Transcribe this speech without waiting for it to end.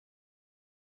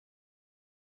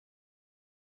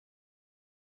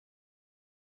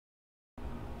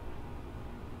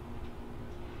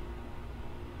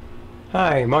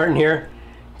Hi, Martin here.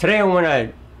 Today I want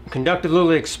to conduct a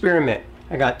little experiment.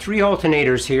 I got three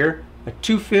alternators here, a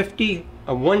 250,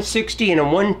 a 160, and a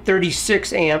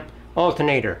 136 amp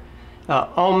alternator.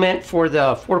 All meant for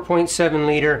the 4.7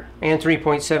 liter and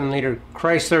 3.7 liter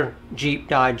Chrysler, Jeep,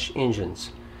 Dodge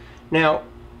engines. Now,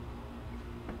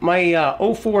 my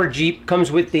 04 Jeep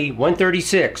comes with the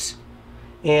 136,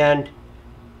 and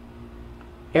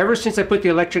ever since I put the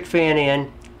electric fan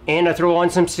in and I throw on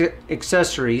some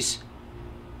accessories,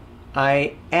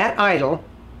 at idle,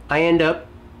 I end up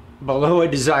below a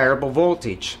desirable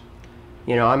voltage.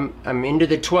 You know, I'm into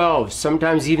the 12s,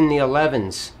 sometimes even the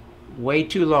 11s, way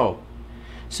too low.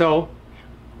 So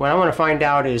what I want to find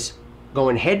out is,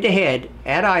 going head to head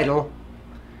at idle,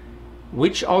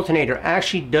 which alternator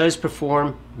actually does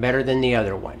perform better than the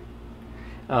other one.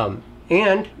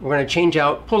 And we're going to change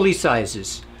out pulley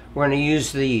sizes. We're going to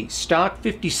use the stock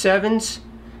 57s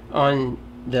on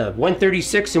the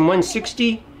 136 and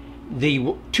 160. The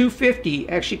 250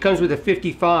 actually comes with a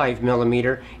 55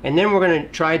 millimeter, and then we're going to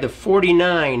try the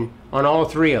 49 on all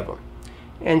three of them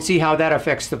and see how that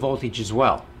affects the voltage as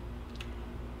well.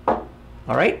 All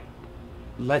right,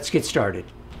 let's get started.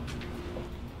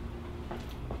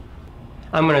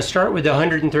 I'm going to start with the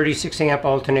 136 amp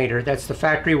alternator. That's the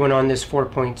factory one on this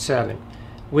 4.7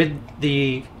 with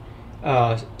the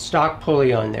stock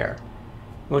pulley on there.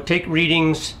 We'll take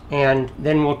readings and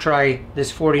then we'll try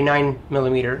this 49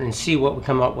 millimeter and see what we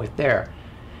come up with there.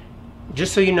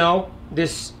 Just so you know,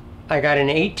 I got an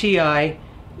ATI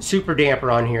super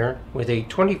damper on here with a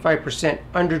 25%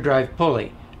 underdrive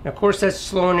pulley. And of course, that's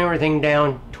slowing everything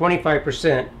down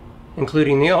 25%,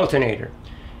 including the alternator.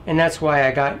 And that's why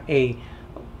I got a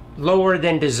lower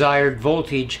than desired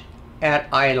voltage at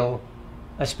idle,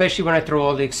 especially when I throw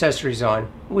all the accessories on,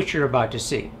 which you're about to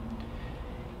see.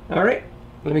 All right.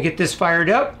 Let me get this fired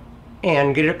up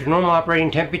and get it up to normal operating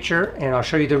temperature, and I'll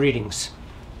show you the readings.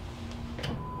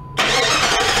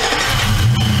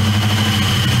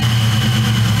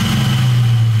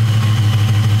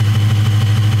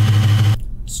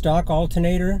 Stock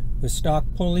alternator with stock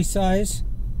pulley size.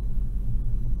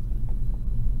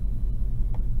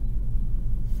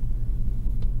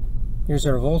 Here's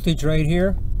our voltage right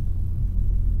here.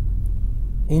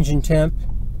 Engine temp,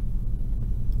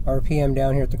 RPM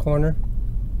down here at the corner.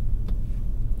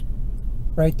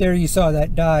 Right there you saw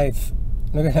that dive.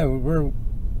 Look at how we're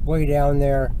way down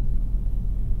there.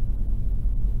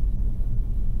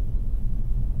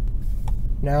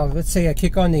 Now let's say I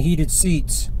kick on the heated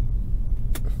seats.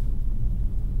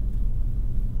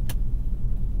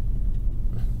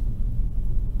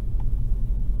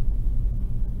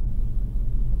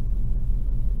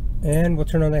 And we'll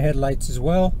turn on the headlights as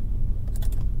well.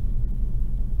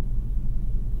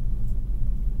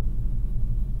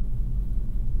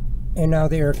 And now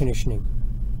the air conditioning.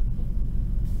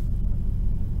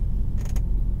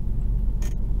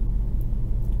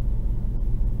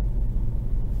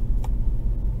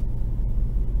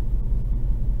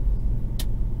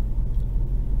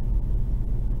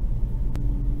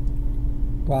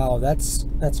 Wow, that's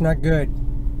not good.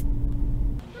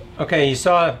 Okay, you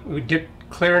saw we dipped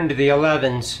clear into the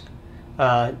 11s.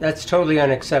 That's totally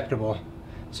unacceptable.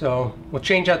 So we'll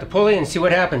change out the pulley and see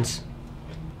what happens.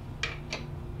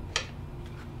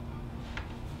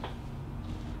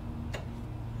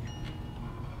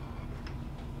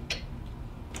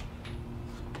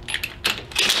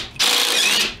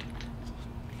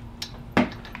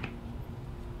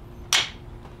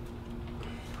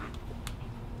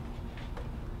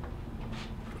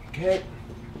 Okay.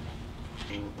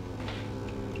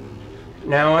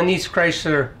 Now on these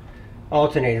Chrysler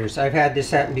alternators, I've had this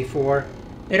happen before.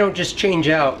 They don't just change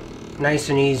out nice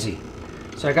and easy.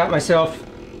 So I got myself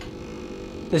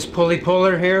this pulley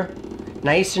puller here,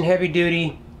 nice and heavy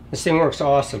duty. This thing works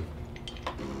awesome.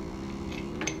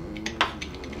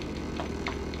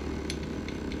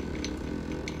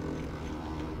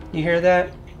 You hear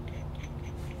that?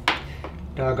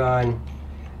 Doggone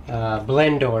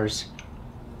blend doors.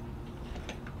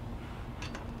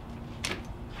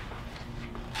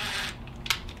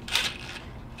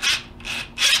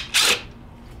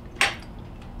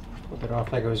 Flip it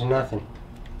off like it was nothing.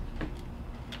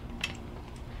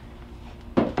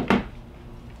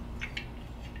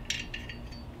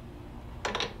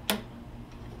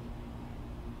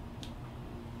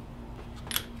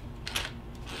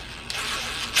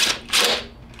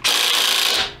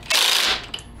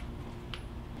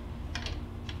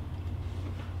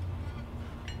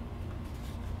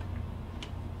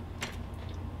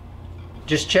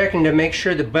 Just checking to make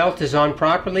sure the belt is on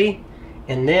properly.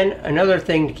 And then another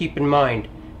thing to keep in mind,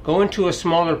 going to a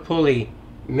smaller pulley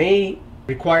may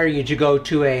require you to go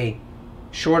to a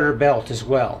shorter belt as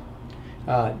well.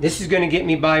 This is going to get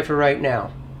me by for right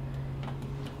now.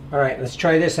 Alright, let's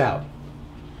try this out.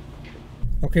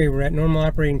 Okay, we're at normal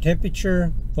operating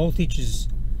temperature. Voltage is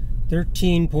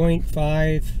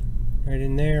 13.5, right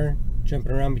in there.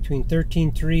 Jumping around between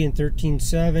 13.3 and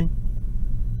 13.7.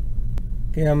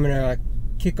 Okay, I'm going to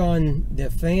kick on the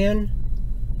fan.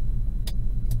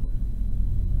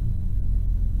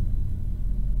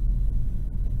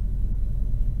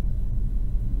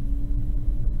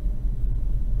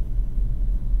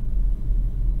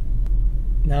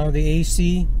 Now the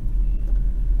AC.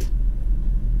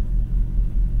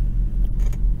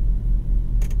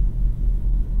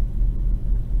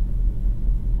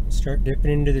 Start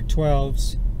dipping into the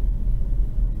 12s.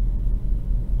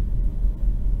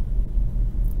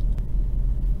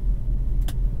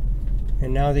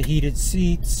 And now the heated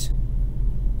seats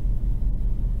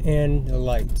and the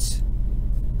lights.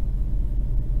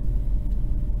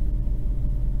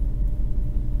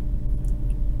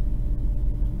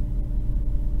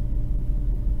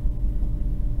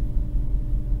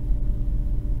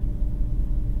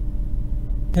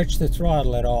 Touch the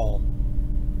throttle at all.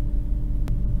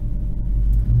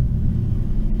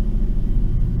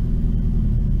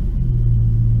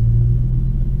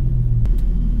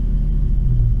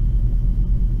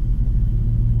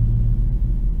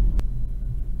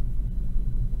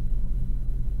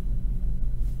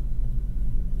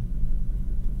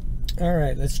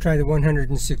 Alright, let's try the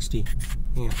 160.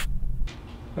 Yeah.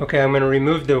 Okay, I'm going to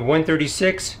remove the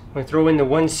 136. I'm going to throw in the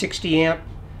 160 amp.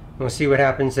 And we'll see what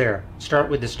happens there. Start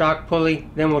with the stock pulley,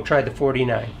 then we'll try the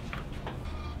 49.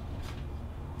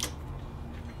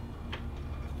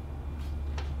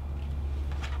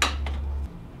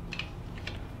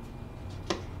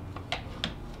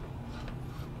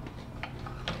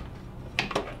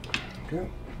 Okay.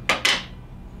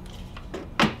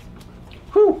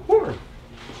 Whew, warm.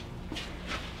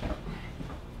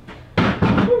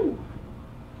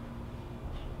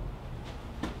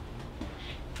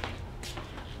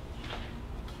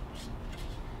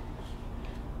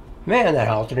 Man, that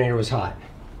alternator was hot.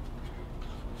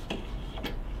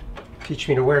 Teach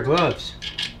me to wear gloves.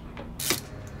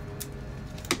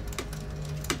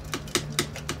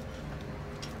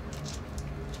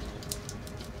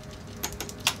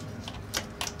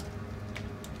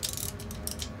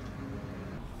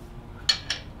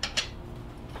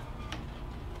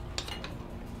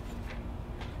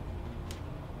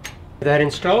 That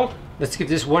installed, let's give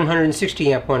this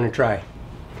 160 amp one a try.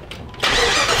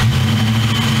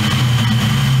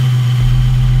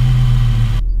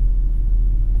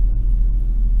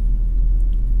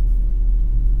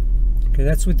 Okay,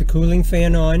 that's with the cooling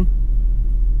fan on.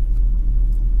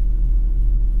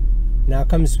 Now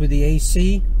comes with the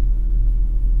AC.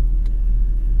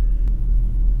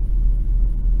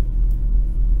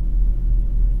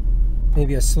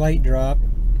 Maybe a slight drop.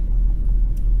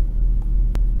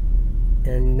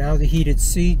 And now the heated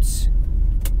seats.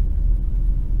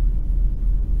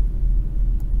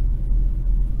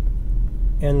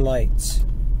 And lights.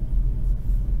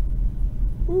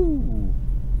 Ooh.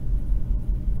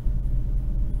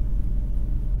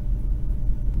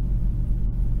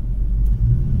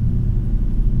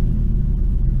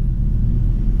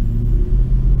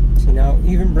 So now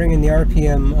even bringing the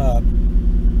RPM up,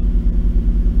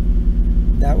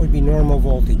 that would be normal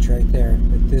voltage right there.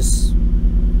 But this,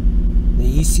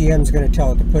 the ECM is going to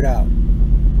tell it to put out.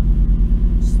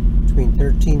 It's between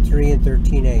 13.3 and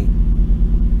 13.8.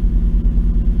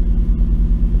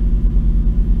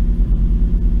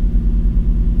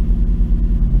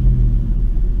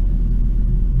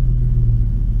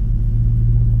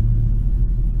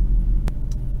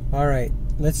 Alright,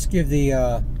 let's give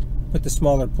the put the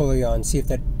smaller pulley on, see if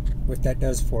that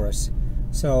does for us.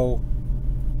 So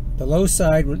the low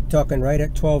side, we're talking right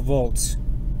at 12 volts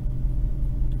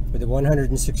with the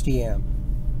 160 amp.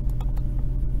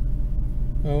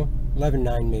 Oh,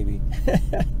 11.9 maybe.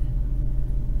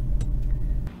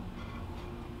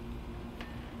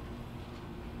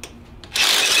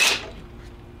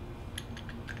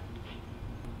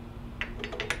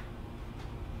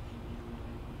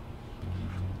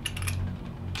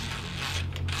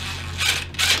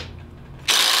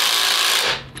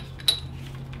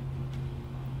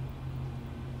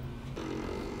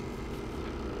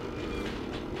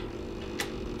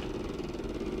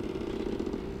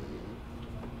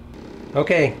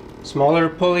 Okay, smaller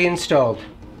pulley installed.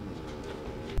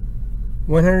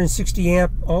 160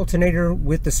 amp alternator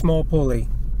with the small pulley.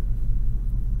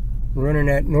 Running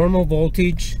at normal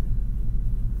voltage.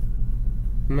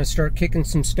 I'm going to start kicking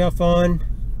some stuff on.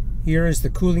 Here is the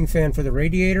cooling fan for the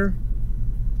radiator.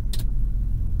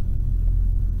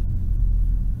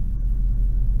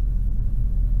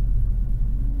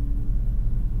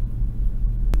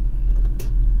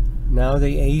 Now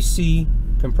the AC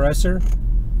compressor,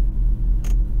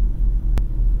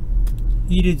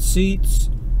 heated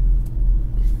seats,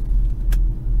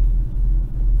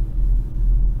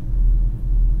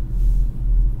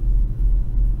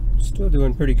 still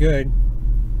doing pretty good,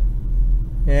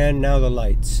 and now the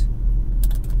lights.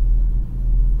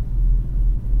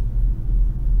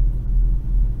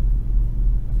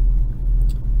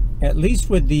 At least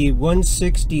with the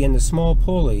 160 and the small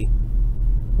pulley,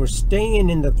 we're staying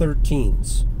in the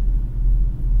 13s.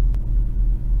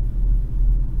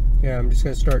 Yeah, I'm just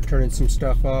going to start turning some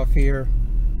stuff off here.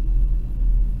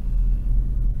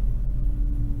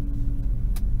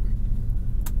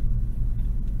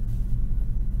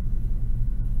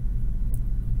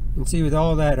 And see, with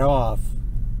all that off,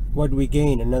 what do we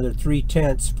gain? Another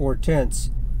 3/10, 4/10.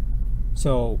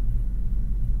 So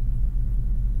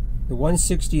the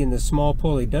 160 and the small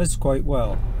pulley does quite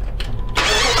well.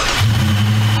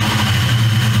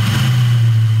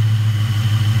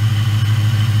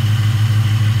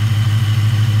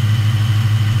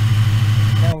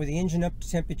 Now with the engine up to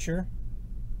temperature,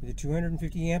 with a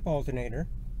 250 amp alternator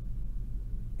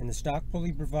and the stock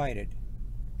pulley provided,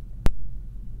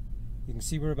 you can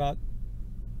see we're about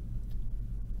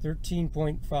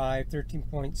 13.5,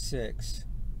 13.6.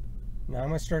 Now I'm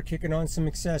going to start kicking on some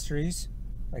accessories,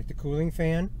 like the cooling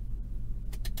fan,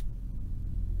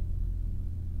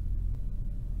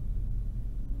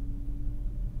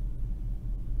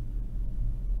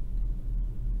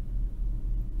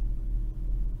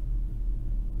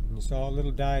 and you saw a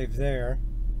little dive there.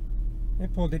 I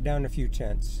pulled it down a few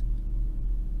tenths.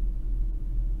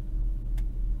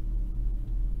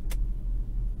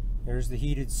 There's the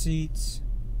heated seats,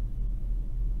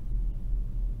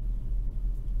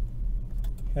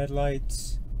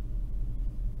 headlights,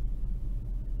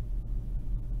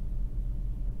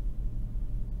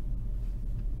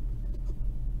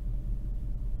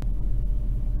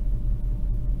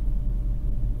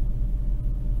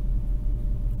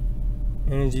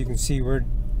 and as you can see, we're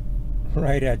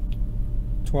right at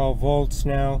 12 volts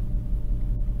now.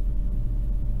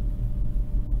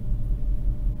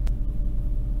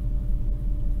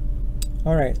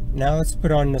 Alright, now let's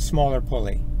put on the smaller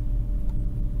pulley.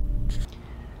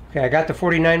 Okay, I got the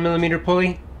 49mm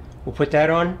pulley. We'll put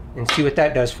that on and see what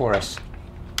that does for us.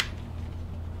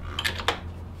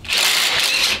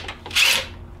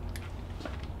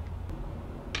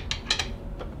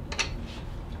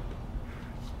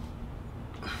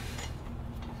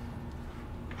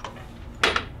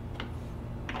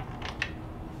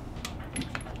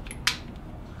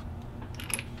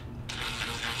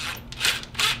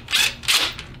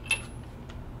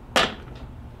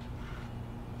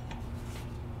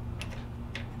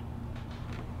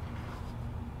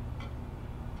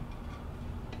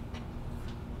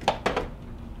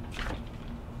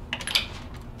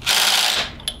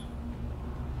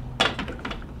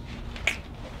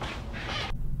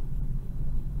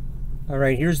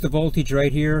 Alright, here's the voltage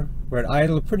right here. We're at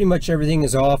idle. Pretty much everything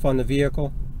is off on the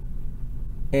vehicle.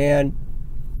 And,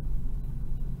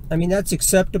 I mean, that's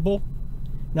acceptable.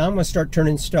 Now I'm going to start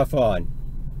turning stuff on.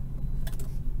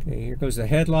 Okay, here goes the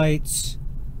headlights.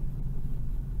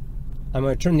 I'm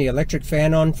going to turn the electric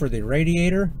fan on for the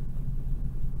radiator.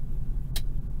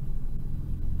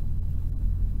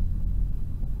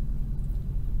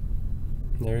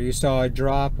 There you saw a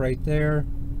drop right there.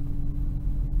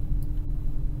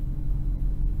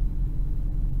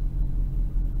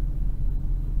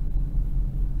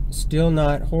 Still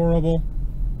not horrible.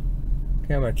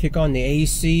 Okay, I'm going to kick on the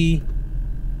AC.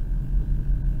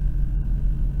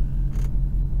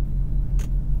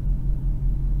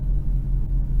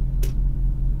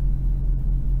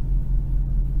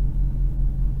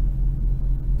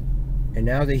 And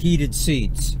now the heated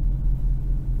seats.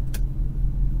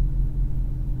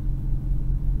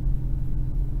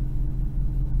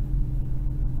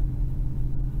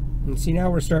 And see, now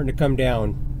we're starting to come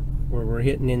down where we're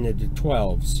hitting into the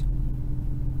 12s.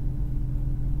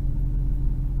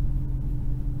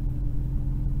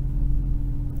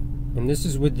 And this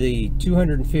is with the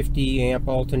 250 amp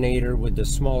alternator with the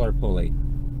smaller pulley.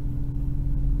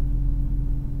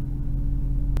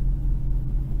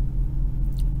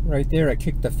 Right there, I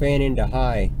kicked the fan into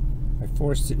high. I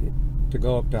forced it to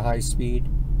go up to high speed.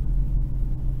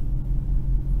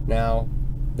 Now,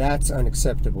 that's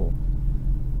unacceptable.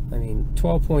 I mean,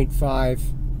 12.5,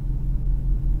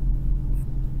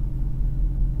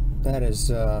 that is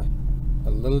a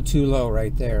little too low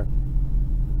right there.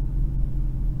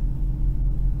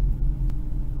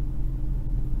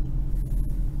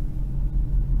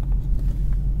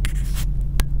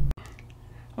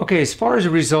 Okay, as far as the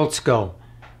results go,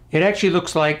 it actually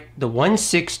looks like the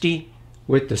 160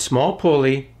 with the small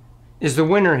pulley is the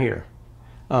winner here.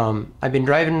 I've been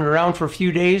driving it around for a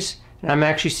few days, and I'm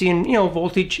actually seeing, you know,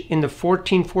 voltage in the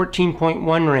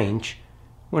 14.1 range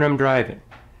when I'm driving.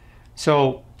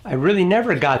 So I really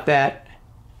never got that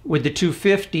with the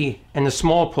 250 and the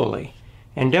small pulley,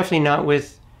 and definitely not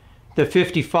with the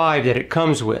 55 that it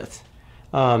comes with.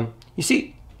 You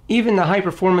see, even the high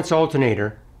performance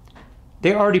alternator,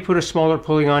 they already put a smaller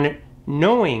pulley on it,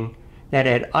 knowing that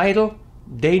at idle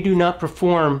they do not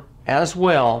perform as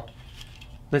well,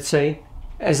 let's say,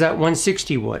 as that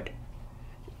 160 would.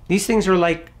 These things are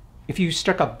like if you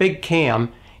stuck a big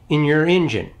cam in your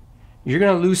engine. You're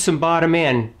going to lose some bottom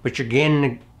end, but you're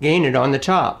gaining it on the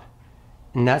top.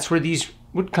 And that's where these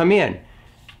would come in.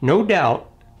 No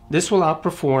doubt this will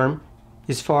outperform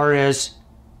as far as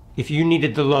if you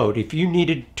needed the load. If you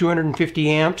needed 250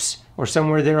 amps or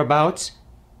somewhere thereabouts,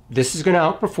 this is going to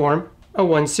outperform a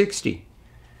 160.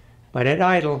 But at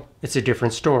idle, it's a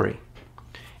different story.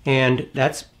 And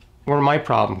that's where my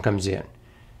problem comes in.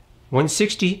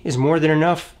 160 is more than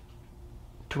enough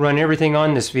to run everything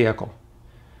on this vehicle.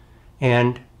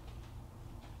 And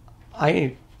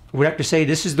I would have to say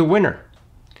this is the winner.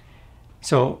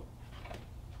 So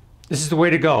this is the way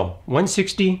to go.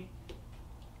 160,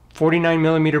 49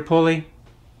 millimeter pulley,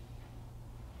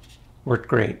 worked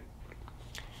great.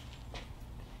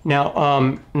 Now,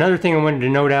 another thing I wanted to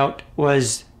note out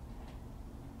was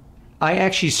I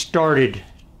actually started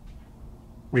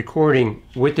recording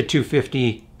with the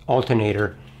 250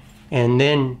 alternator and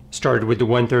then started with the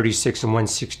 136 and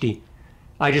 160.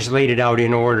 I just laid it out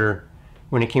in order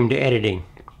when it came to editing.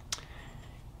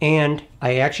 And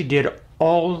I actually did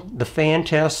all the fan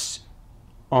tests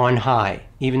on high.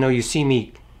 Even though you see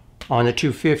me on the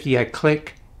 250, I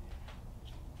click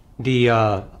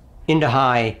the into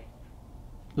high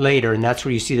later, and that's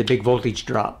where you see the big voltage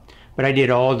drop. But I did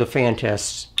all the fan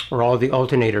tests, or all the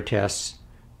alternator tests,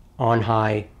 on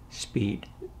high speed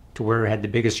to where it had the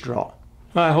biggest draw.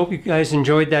 Well, I hope you guys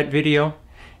enjoyed that video,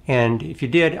 and if you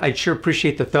did, I'd sure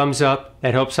appreciate the thumbs up.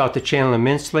 That helps out the channel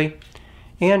immensely.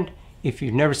 And if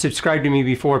you've never subscribed to me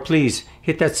before, please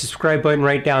hit that subscribe button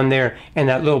right down there and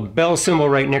that little bell symbol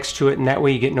right next to it, and that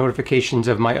way you get notifications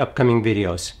of my upcoming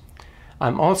videos.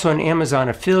 I'm also an Amazon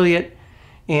affiliate,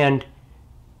 and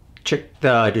check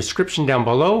the description down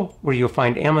below where you'll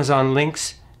find Amazon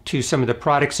links to some of the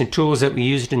products and tools that we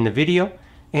used in the video,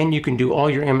 and you can do all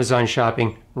your Amazon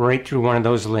shopping right through one of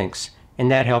those links, and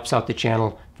that helps out the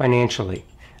channel financially.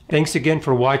 Thanks again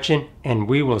for watching, and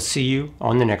we will see you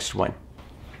on the next one.